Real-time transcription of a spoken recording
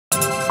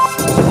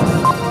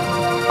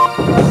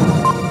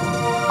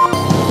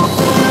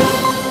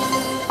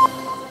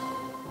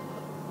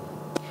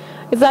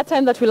that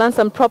time that we learn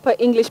some proper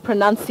English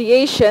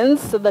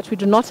pronunciations so that we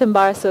do not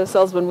embarrass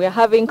ourselves when we're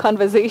having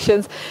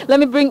conversations. Let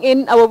me bring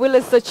in our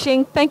Willice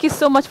Ochieng. Thank you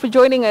so much for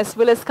joining us.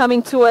 Willice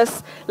coming to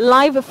us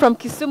live from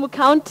Kisumu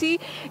County.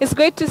 It's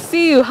great to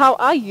see you. How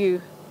are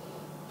you?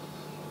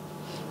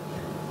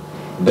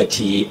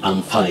 Betty,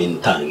 I'm fine,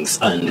 thanks.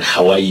 And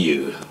how are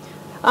you?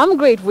 I'm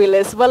great,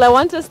 Willice. Well, I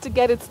want us to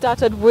get it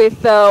started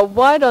with a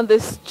word on the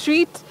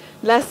street.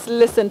 Let's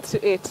listen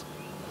to it.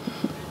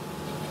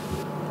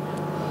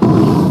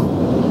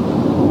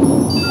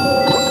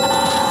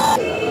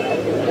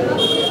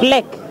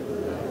 Black.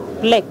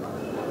 Black.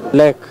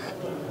 Black.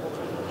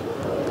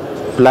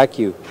 Black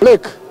you.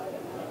 Black.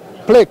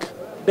 Black.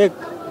 Black.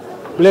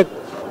 Black.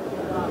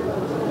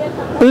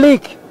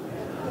 Black.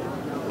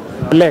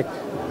 Black.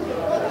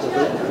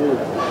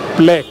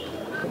 Black.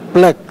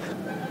 Black.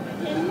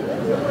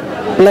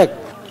 Black.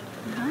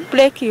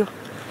 Black you.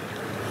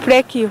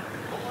 Black you.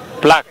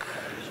 Black.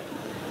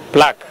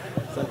 Black.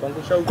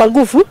 Kwa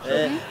nguvu.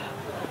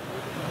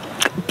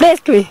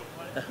 Black we.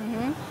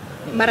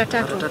 Mara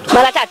tatu.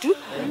 Mara tatu.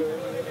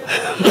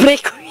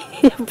 Black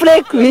we.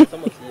 Black we.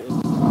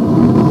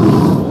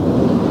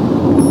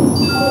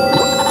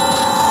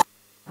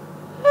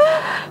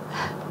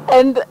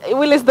 And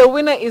Willice, the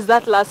winner is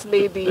that last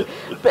lady.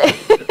 I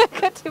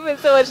can't even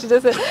say what she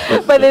just said.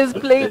 But there's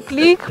play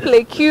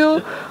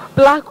Q,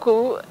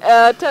 Blacku.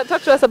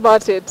 Talk to us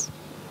about it.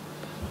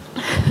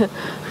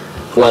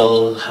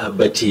 Well,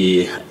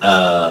 Betty,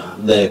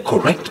 the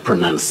correct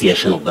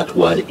pronunciation of that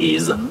word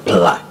is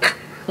plaque.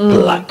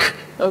 Plaque.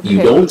 Okay.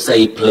 You don't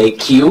say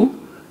plaque you.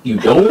 You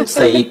don't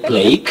say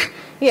plaque.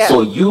 Yeah.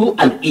 So U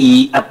and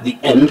E at the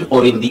end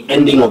or in the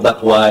ending of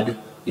that word,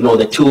 you know,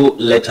 the two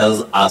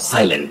letters are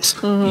silent.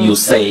 You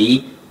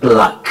say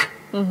plaque.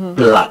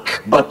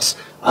 Plaque. But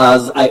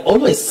as I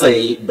always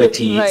say,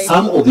 Betty, Right.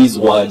 some of these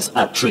words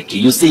are tricky.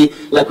 You see,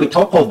 like we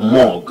talk of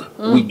morgue.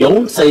 We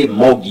don't say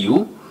morgue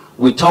you.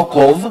 We talk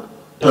of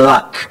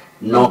plaque,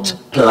 not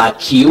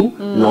plaque you,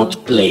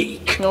 not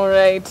plague. All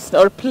right,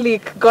 or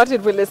plique. Got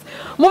it, Willice.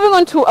 Moving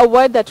on to a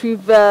word that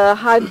we've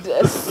had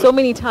so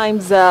many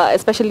times,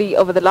 especially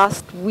over the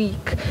last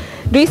week.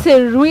 Do we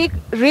say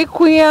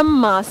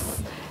requiem mass?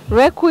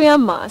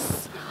 Requiem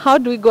mass. How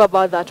do we go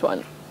about that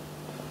one?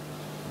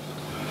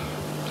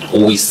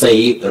 We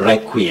say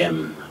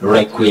requiem,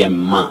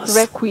 requiem mass.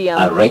 Requiem.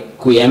 A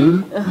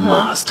requiem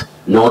mass,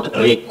 not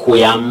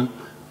requiem,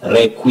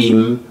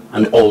 requiem,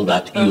 and all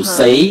that. You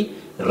say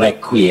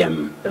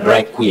requiem,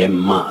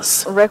 requiem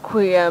mass.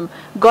 Requiem.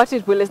 Got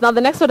it, Willice. Now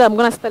the next word, I'm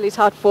going to spell it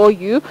out for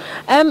you.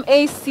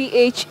 M-A-C-H-E-T-E-S.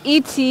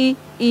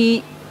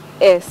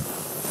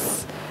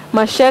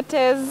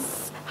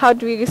 Machetes. How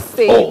do we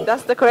say it?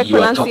 That's the correct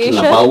pronunciation? You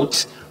are talking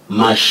about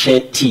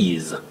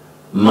machetes.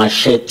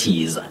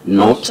 Machetes,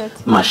 not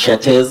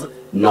machetes,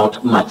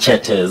 not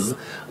machetes.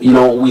 You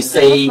know, we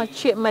say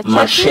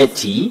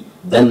machete,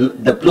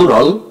 then the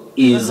plural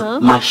is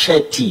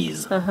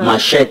machetes.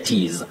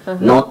 Machetes,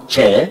 not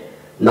che,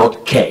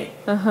 not ke.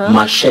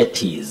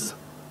 Machetes.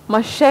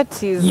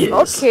 Machetes.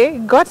 Yes. Okay,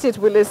 got it,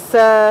 Willice.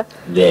 There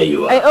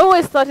you are. I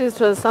always thought it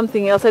was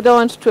something else. I don't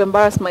want to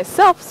embarrass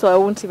myself, so I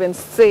won't even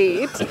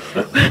say it.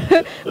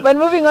 But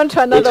moving on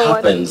to another one. It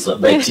happens,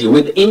 Betty,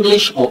 with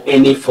English or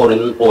any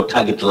foreign or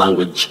target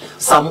language,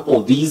 some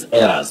of these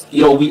errors,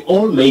 you know, we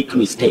all make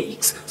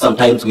mistakes,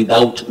 sometimes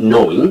without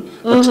knowing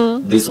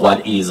that this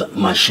word is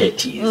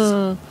machetes.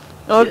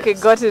 Okay,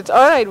 Yes. got it.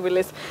 All right,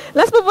 Willice.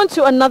 Let's move on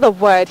to another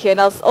word here,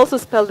 and I'll also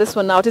spell this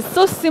one out. It's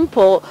so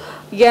simple,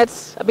 yet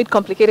a bit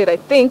complicated, I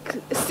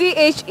think.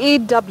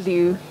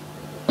 C-H-E-W.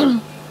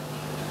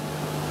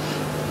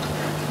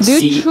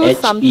 Do you choose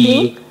something?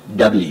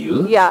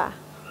 C-H-E-W. Yeah.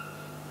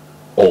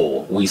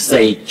 Or we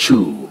say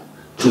chew.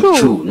 To Chew.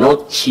 chew,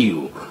 not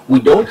chew. We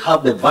don't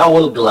have the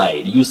vowel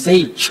glide. You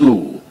say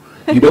chew.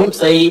 You don't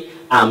say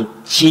I'm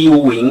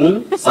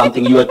chewing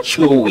something, you are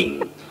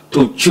chewing.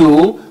 To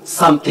chew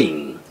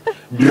something.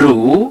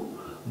 Drew,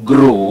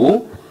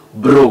 grew,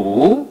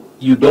 brew.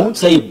 You don't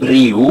say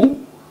brew,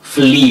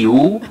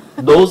 flew.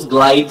 Those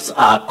glides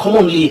are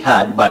commonly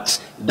heard,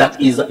 but that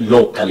is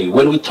locally.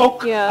 When we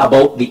talk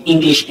about the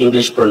English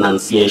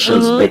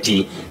pronunciations,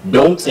 Betty,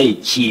 don't say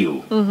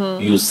chew.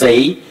 You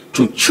say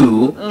to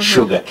chew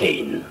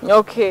sugarcane.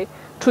 Okay.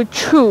 To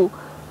chew.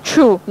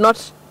 Chew,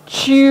 not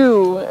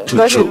chew. To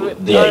Got chew.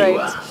 it. There All you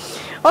right.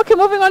 are. Okay,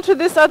 moving on to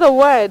this other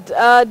word.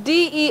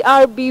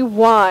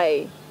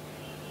 D-E-R-B-Y.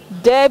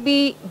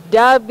 Debbie,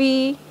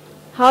 Derby.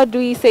 How do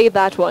we say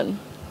that one?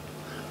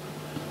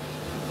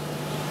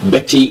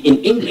 Betty, in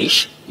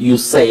English, you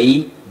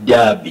say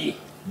derby.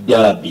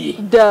 Derby.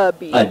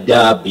 Derby. A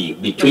derby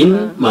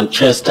between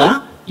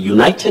Manchester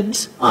United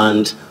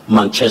and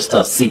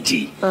Manchester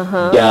City.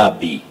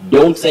 Derby.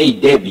 Don't say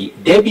Derby.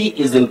 Derby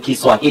is in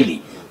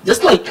Kiswahili.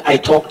 Just like I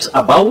talked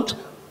about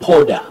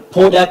powder.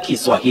 Powder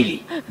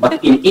Kiswahili.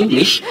 But in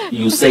English,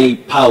 you say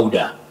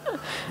powder.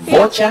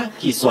 Voucher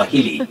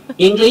Kiswahili.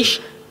 English,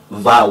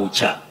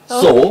 voucher.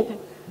 So,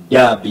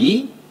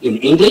 derby in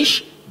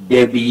English,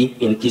 derby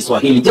in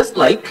Kiswahili. Just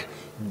like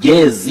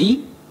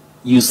Gezi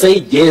you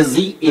say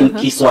jezi in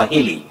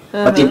Kiswahili,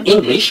 but in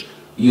English,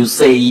 you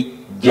say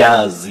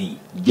jazi.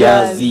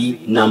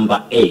 Jazi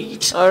number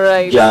 8. All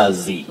right.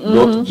 Jazi,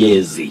 not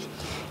jezi.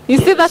 You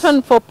see that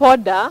one for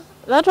powder?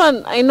 That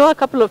one, I know a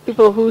couple of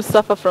people who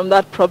suffer from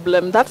that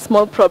problem, that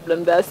small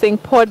problem. They're saying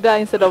powder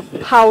instead of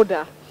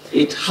powder.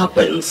 It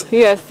happens.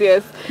 Yes,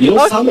 yes. You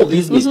know, some of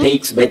these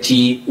mistakes,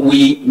 Betty,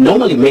 we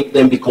normally make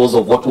them because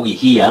of what we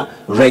hear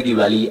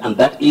regularly, and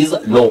that is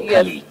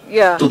locally. Yes.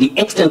 Yeah. To the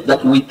extent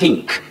that we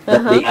think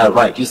that they are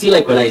right. You see,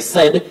 like when I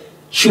said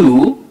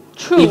chew,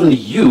 even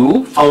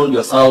you found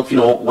yourself, you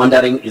know,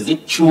 wondering, is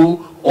it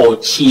chew or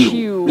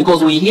chew?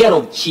 Because we hear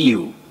of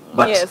chew,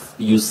 but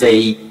you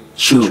say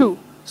chew.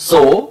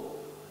 So,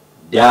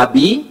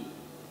 Derby,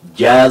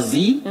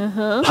 Jazzy,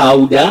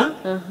 powder,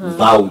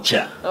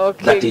 voucher.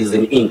 Okay. That is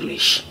in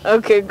English.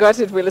 Okay, got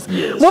it, Willice.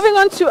 Yes. Moving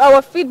on to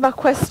our feedback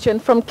question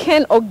from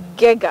Ken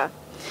Ogega.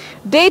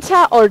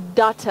 Data or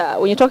data?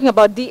 When you're talking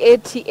about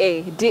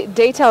D-A-T-A,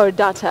 data or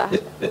data?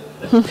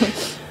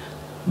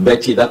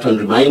 Betty, that one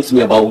reminds me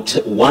about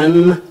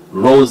one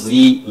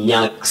Rosie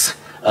Nyax,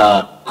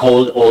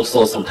 called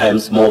also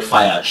sometimes More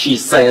Fire. She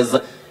says,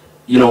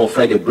 you know,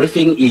 Friday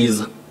briefing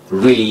is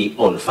really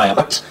on fire,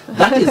 but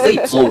that is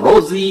it. So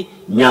Rosie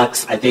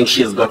Nyax, I think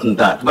she has gotten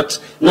that. But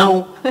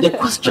now the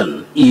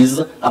question is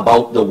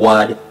about the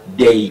word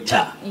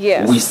data.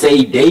 Yes. We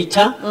say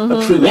data,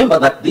 but remember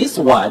that this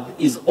word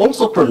is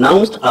also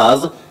pronounced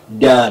as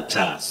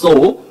data.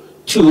 So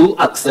two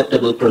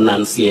acceptable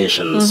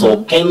pronunciations.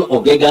 So Ken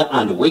Ogega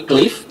and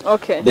Wycliffe,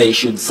 they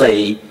should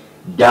say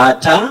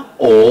data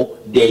or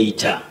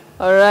data.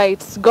 All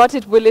right, got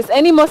it, Willice.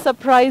 Any more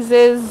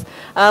surprises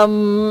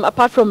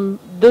apart from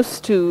those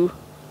two?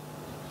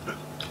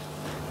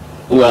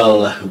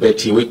 Well,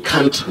 Betty, we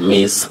can't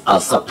miss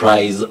a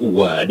surprise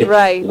word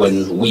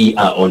when we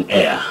are on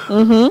air.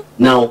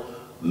 Now,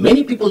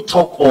 many people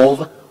talk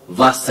of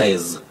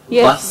verses,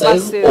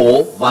 verses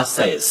or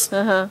verses.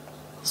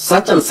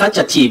 Such and such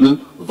a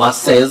team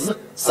versus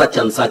such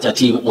and such a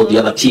team or the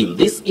other team.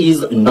 This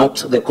is not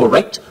the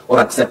correct or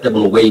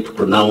acceptable way to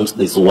pronounce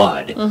this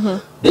word.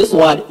 This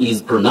word is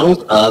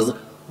pronounced as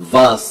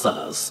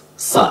versus,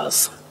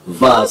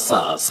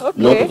 versus,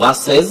 not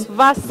verses.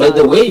 By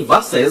the way,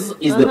 verses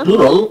is the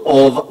plural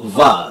of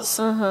verse.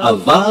 A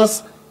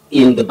verse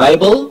in the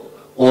Bible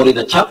or in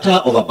a chapter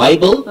of a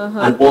Bible,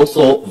 and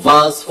also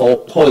verse for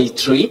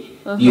poetry,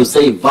 you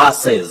say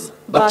verses.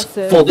 But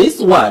for this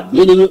word,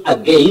 meaning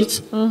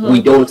against,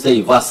 we don't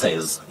say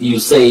verses. You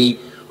say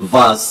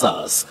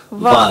versus,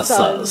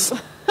 versus.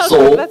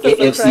 So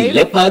AFC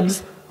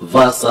Leopards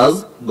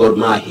versus Gor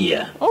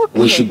Mahia.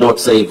 We should not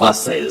say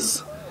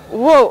verses.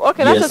 Whoa,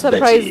 okay, that's Yes, a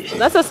surprise. Betty.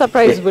 That's a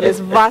surprise, Willice.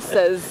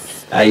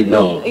 Versus. I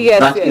know.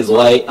 That is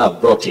why I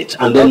brought it.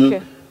 And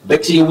then,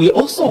 Betty, we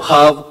also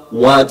have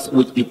words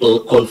which people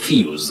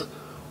confuse.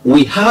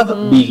 We have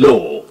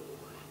below.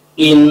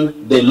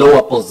 In the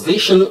lower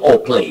position or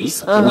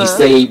place, we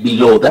say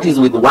below. That is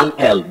with one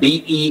L,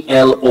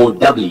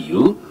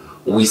 B-E-L-O-W.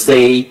 We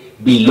say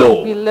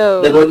below.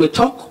 Then when we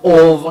talk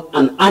of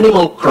an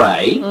animal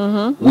cry,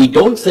 we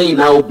don't say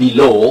now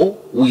below,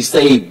 we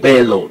say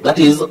bellow. That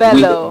is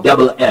with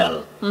double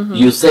L.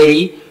 You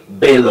say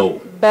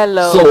bellow.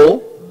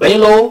 So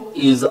bellow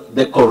is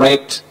the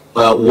correct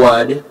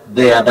word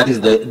there. That is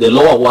the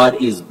lower word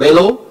is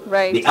bellow.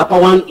 The upper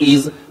one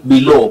is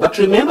below. But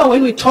remember,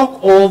 when we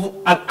talk of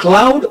a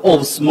cloud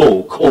of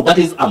smoke, or that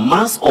is a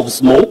mass of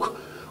smoke,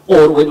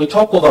 or when we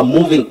talk of a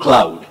moving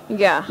cloud,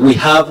 we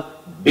have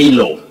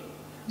below.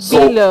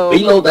 So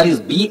below, that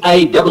is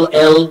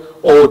B-I-L-L-O-W,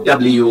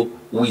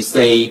 we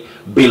say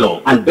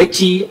below. And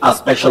Betty, a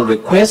special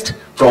request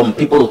from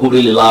people who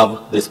really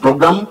love this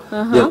program,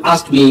 they've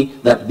asked me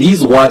that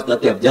these words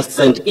that they have just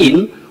sent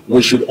in,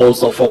 we should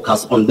also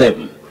focus on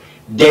them.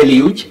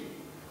 Deluge,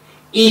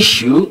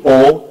 issue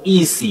or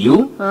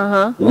issue.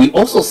 We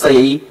also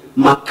say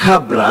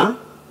macabre,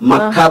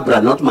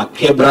 macabre, not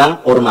macabre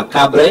or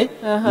macabre,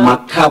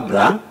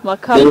 macabre.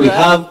 Then we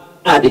have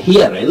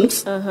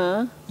adherence.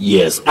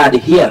 Yes,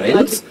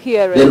 adherence.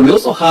 Then we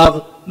also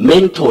have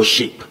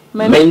mentorship,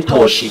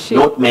 mentorship,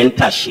 not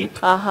mentorship.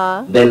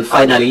 Then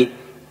finally,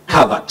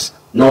 covert,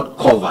 not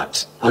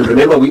covert. And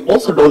remember, we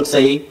also don't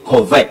say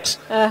covert.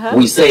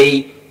 We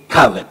say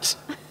covert.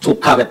 To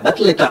covet. That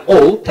letter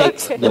O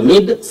takes the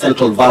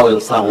mid-central vowel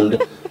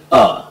sound.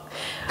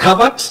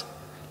 Covert,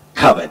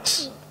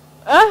 covet.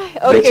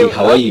 Betty,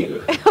 how are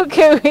you?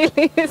 Okay,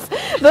 Willice.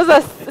 Those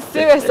are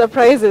serious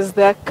surprises.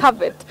 They're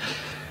covet.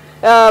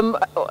 And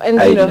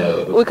you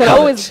know, we can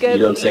always get.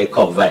 You don't say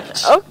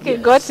covert. Okay,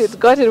 got it,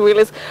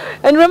 Willice.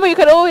 And remember, you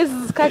can always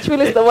catch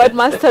Willice, the word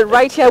master,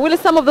 right here. Willice,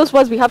 some of those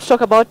words we have to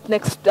talk about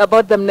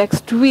them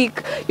next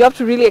week. You have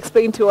to really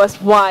explain to us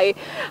why.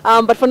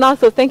 But for now,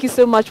 so thank you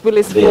so much,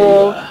 Willice,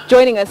 for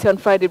joining us here on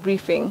Friday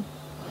Briefing.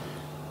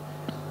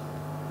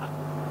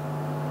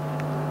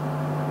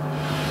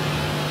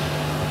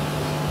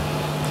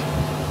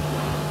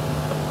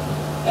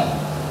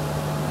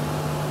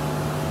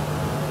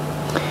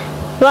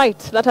 Right,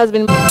 that has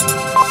been...